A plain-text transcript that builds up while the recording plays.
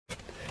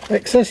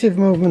Excessive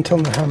movement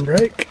on the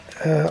handbrake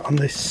on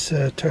this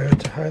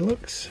Toyota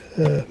Hilux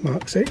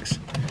Mk6.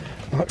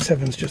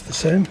 Mk7 is just the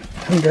same.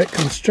 Handbrake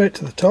comes straight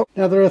to the top.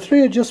 Now there are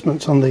 3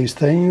 adjustments on these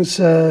things,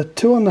 2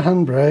 on the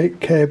handbrake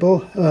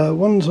cable,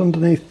 one's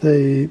underneath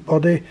the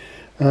body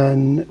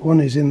and one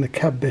is in the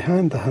cab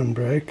behind the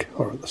handbrake,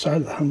 or at the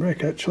side of the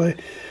handbrake actually,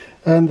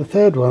 and the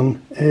third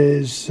one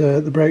is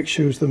the brake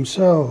shoes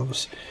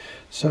themselves.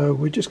 So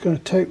we're just going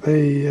to take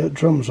the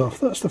drums off.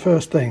 That's the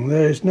first thing.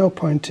 There is no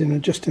point in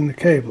adjusting the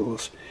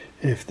cables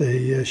if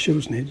the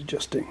shoes need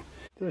adjusting.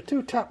 There are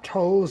 2 tapped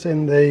holes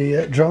in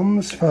the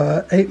drums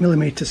for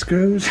 8mm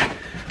screws,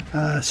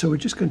 so we're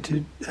just going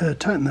to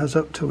tighten those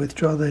up to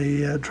withdraw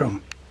the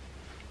drum.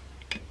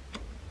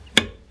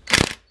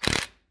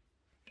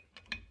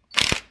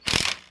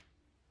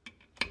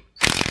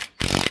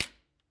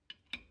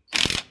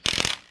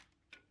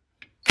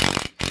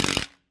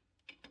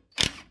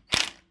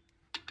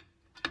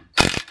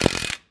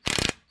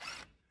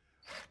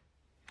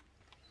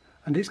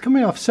 And it's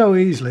coming off so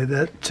easily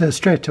that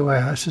straight away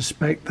I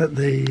suspect that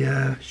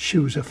the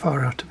shoes are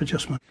far out of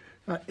adjustment.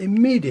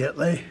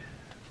 Immediately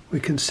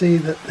we can see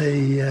that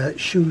the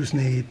shoes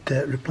need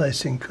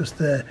replacing, because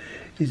there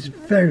is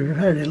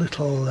very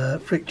little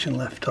friction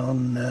left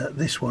on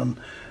this one,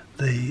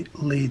 the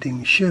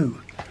leading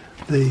shoe.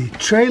 The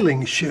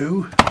trailing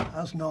shoe,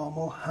 as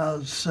normal,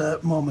 has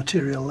more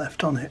material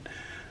left on it,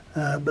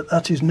 but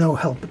that is no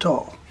help at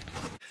all.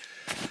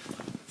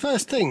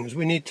 First things,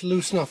 we need to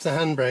loosen off the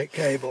handbrake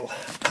cable,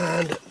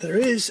 and there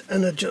is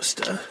an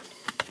adjuster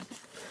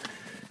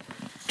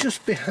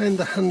just behind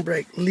the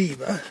handbrake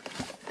lever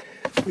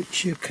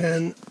which you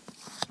can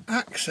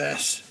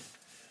access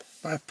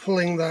by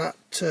pulling that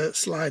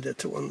slider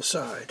to one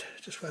side.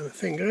 Just where my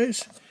finger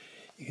is,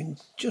 you can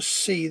just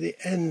see the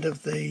end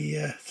of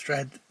the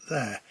thread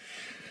there.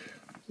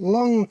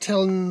 Long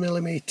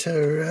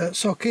 10mm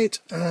socket,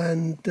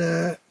 and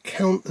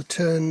count the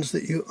turns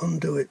that you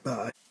undo it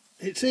by.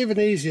 It's even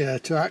easier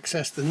to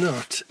access the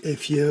nut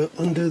if you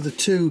undo the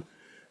 2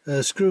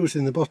 screws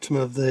in the bottom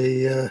of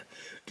the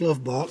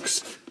glove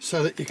box,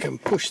 so that you can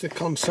push the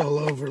console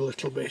over a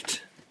little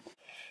bit.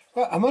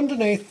 Right, I'm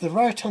underneath the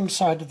right hand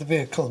side of the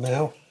vehicle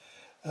now,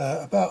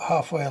 about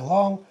halfway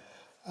along,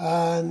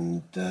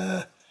 and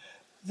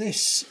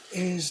this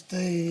is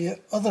the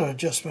other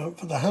adjustment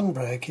for the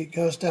handbrake. It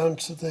goes down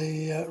to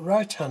the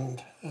right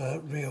hand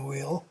rear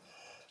wheel.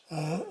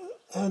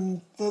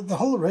 And the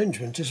whole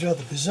arrangement is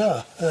rather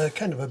bizarre,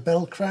 kind of a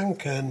bell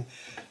crank, and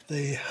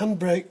the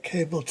handbrake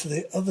cable to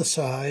the other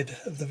side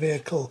of the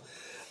vehicle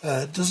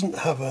doesn't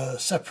have a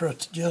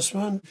separate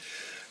adjustment.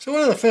 So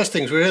one of the first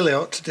things we really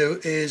ought to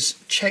do is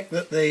check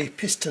that the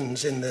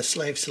pistons in the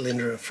slave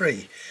cylinder are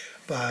free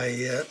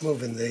by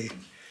moving the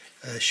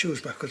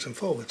shoes backwards and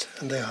forwards,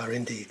 and they are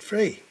indeed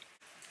free.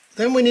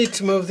 Then we need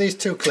to move these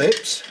 2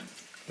 clips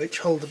which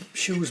hold the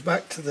shoes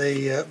back to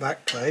the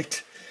back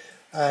plate.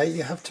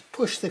 You have to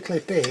push the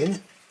clip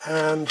in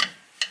and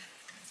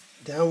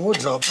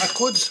downwards or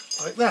backwards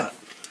like that.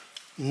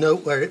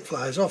 Note where it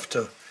flies off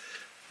to.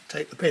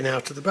 Take the pin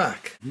out of the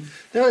back.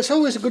 Now it's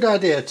always a good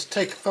idea to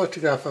take a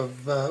photograph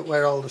of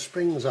where all the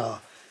springs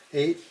are.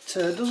 It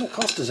doesn't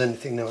cost us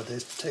anything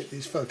nowadays to take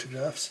these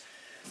photographs.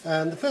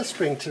 And the first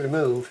spring to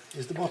remove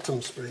is the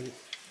bottom spring.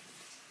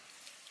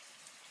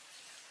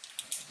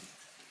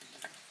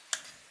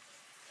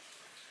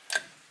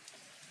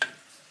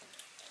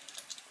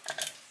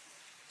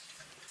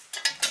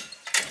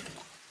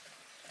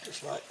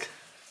 Just like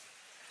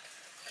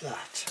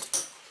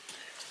that,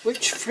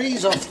 which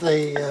frees off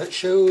the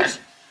shoes,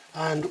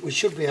 and we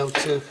should be able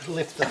to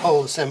lift the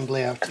whole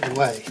assembly out of the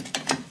way.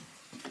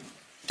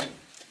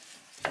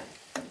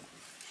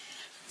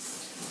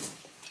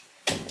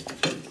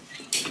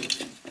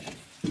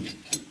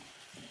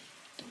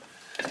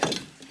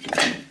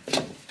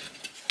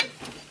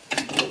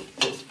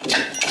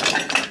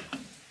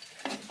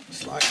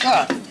 Just like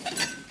that,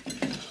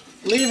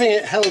 leaving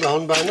it held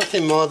on by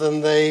nothing more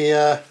than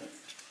the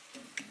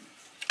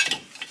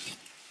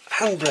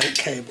handbrake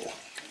cable.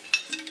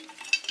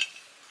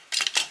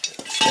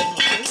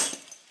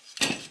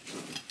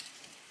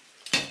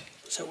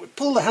 So we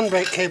pull the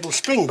handbrake cable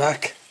spring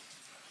back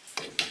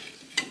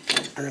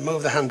and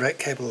remove the handbrake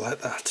cable like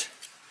that.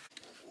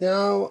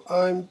 Now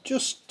I'm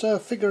just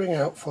figuring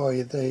out for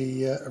you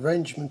the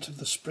arrangement of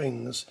the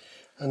springs,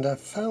 and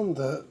I've found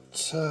that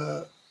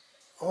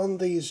on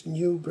these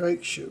new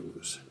brake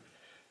shoes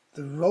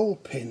the roll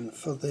pin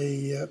for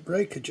the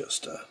brake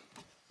adjuster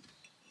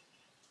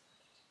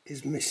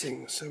is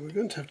missing, so we're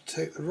going to have to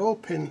take the roll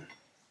pin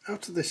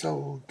out of this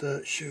old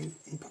shoe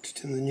and put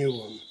it in the new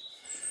one,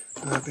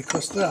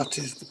 because that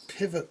is the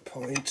pivot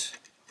point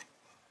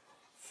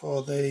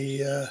for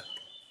the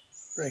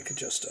brake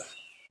adjuster.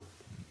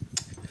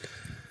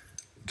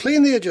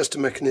 Clean the adjuster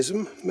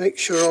mechanism, make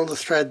sure all the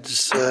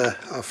threads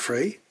are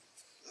free,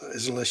 that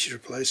is unless you're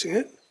replacing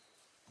it.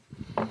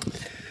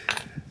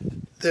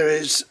 There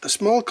is a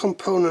small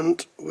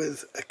component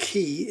with a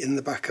key in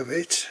the back of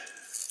it,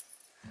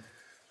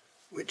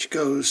 which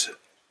goes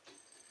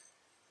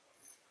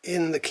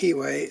in the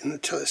keyway in the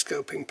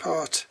telescoping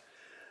part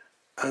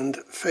and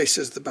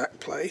faces the back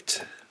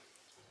plate.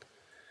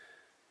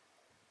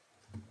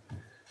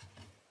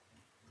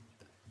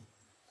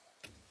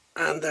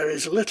 And there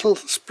is a little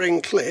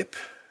spring clip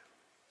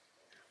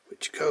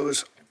which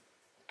goes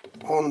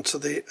onto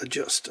the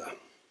adjuster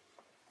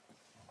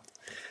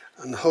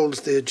and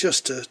holds the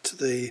adjuster to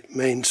the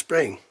main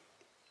spring.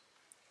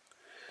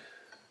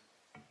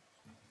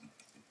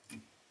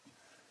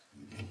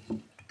 The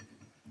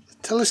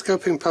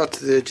telescoping part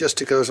of the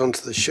adjuster goes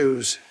onto the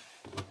shoes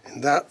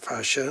in that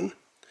fashion,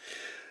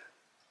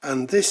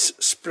 and this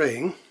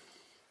spring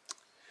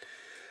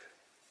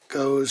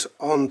goes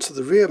onto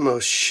the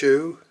rearmost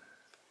shoe.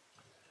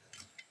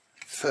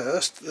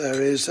 First,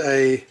 there is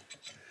a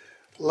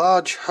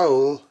large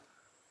hole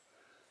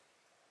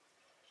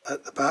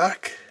at the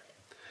back,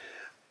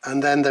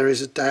 and then there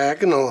is a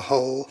diagonal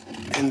hole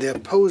in the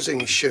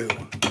opposing shoe.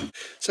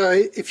 So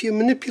if you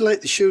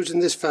manipulate the shoes in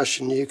this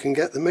fashion, you can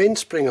get the main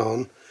spring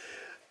on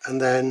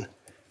and then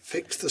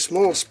fix the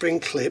small spring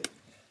clip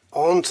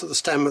onto the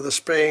stem of the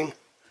spring.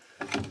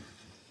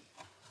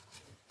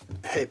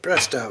 Hey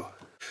presto!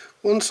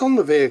 Once on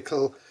the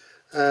vehicle,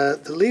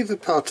 the lever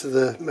part of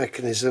the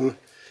mechanism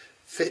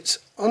fits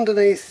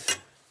underneath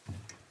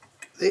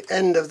the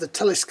end of the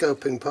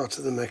telescoping part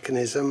of the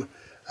mechanism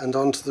and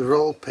onto the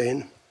roll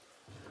pin,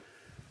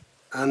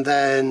 and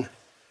then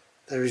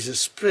there is a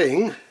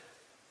spring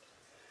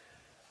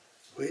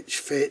which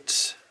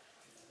fits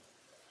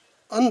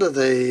under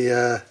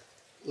the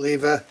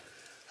lever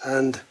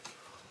and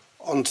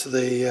onto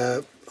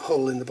the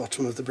hole in the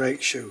bottom of the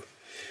brake shoe.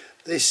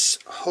 This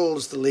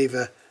holds the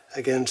lever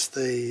against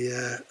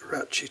the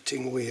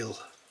ratcheting wheel.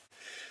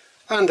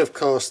 And of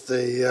course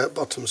the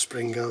bottom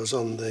spring goes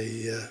on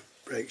the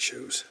brake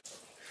shoes.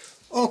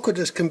 Awkward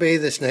as can be,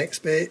 this next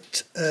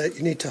bit,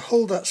 you need to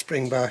hold that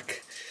spring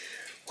back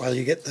while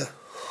you get the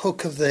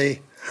hook of the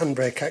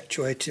handbrake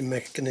actuating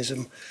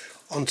mechanism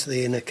onto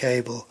the inner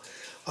cable.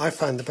 I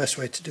find the best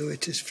way to do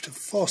it is to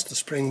force the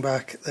spring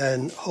back,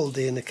 then hold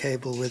the inner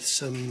cable with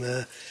some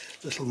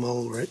little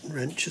mole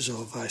wrenches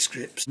or vice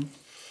grips.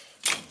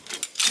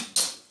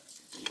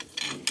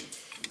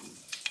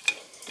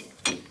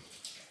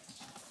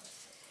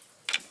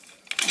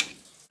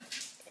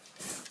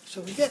 So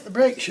we get the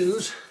brake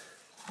shoes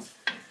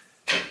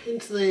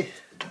into the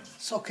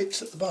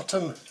sockets at the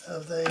bottom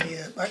of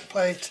the back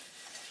plate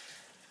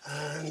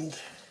and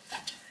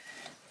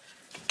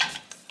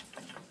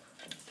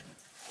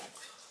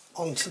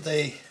onto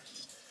the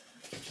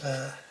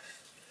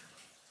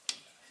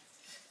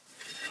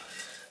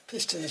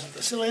pistons of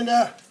the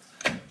cylinder,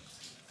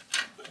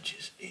 which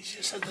is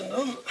easier said than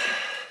done.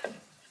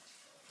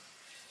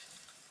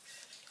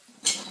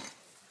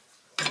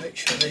 Make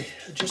sure the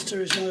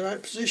adjuster is in the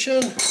right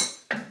position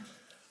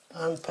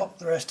and pop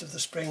the rest of the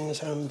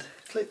springs and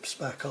clips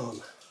back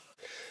on.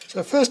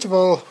 So first of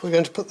all, we're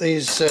going to put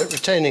these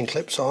retaining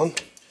clips on.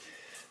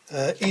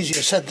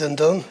 Easier said than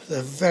done.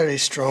 They're very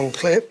strong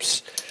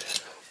clips.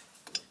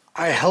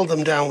 I held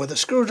them down with a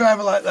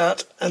screwdriver like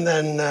that and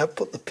then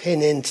put the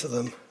pin into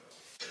them.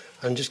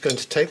 I'm just going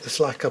to take the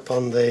slack up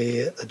on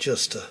the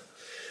adjuster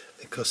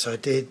because I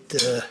did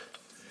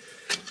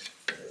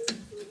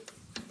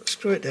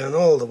screw it down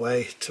all the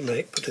way to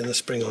make putting the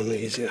spring on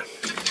easier.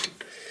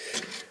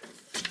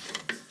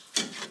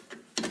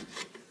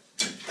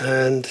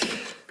 And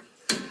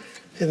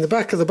in the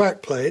back of the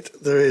back plate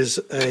there is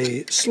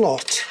a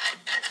slot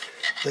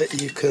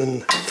that you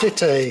can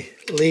fit a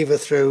lever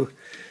through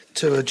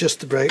to adjust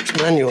the brakes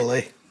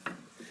manually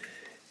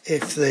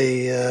if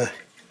the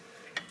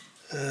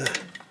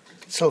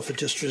self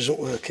adjuster isn't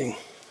working.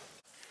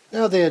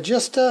 Now the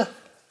adjuster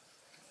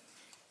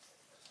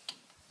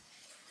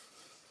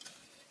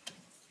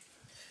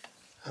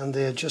and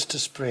the adjuster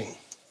spring.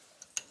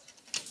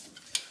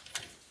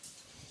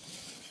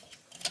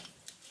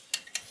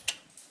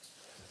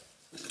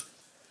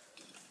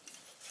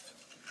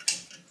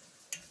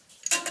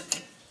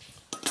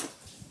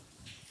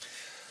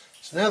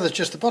 So now there's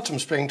just the bottom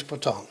spring to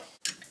put on.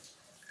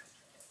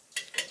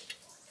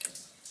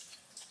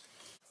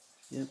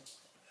 Yep.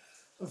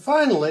 And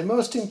finally,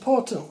 most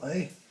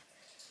importantly,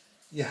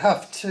 you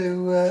have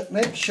to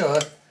make sure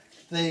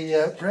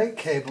the brake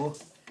cable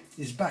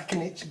is back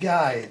in its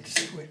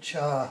guides, which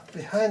are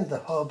behind the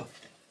hub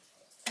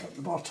at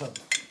the bottom.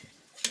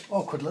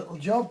 Awkward little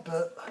job,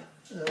 but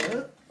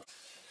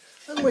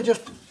and we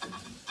just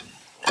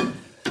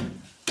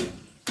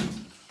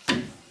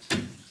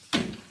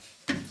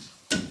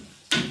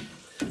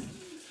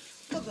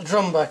put the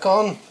drum back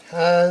on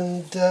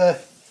and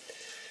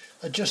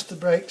adjust the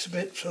brakes a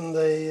bit from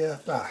the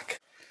back.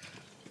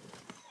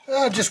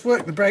 I'll just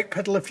work the brake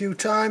pedal a few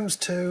times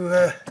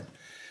to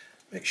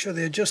make sure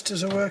the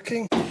adjusters are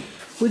working.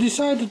 We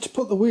decided to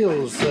put the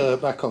wheels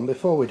back on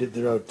before we did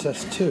the road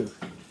test too.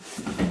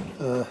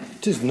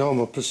 It is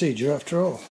normal procedure after all.